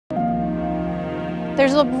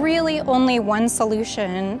There's really only one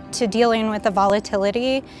solution to dealing with the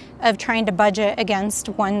volatility of trying to budget against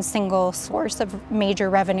one single source of major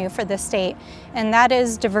revenue for the state, and that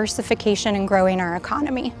is diversification and growing our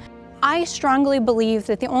economy. I strongly believe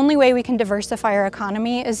that the only way we can diversify our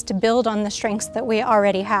economy is to build on the strengths that we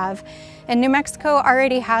already have. And New Mexico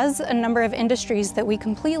already has a number of industries that we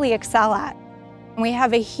completely excel at. We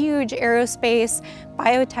have a huge aerospace,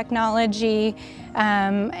 biotechnology,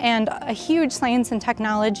 and a huge science and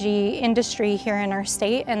technology industry here in our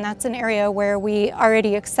state, and that's an area where we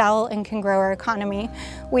already excel and can grow our economy.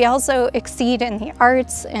 We also exceed in the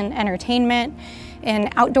arts and entertainment, in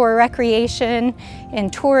outdoor recreation, in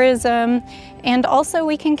tourism, and also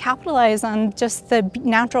we can capitalize on just the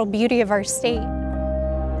natural beauty of our state.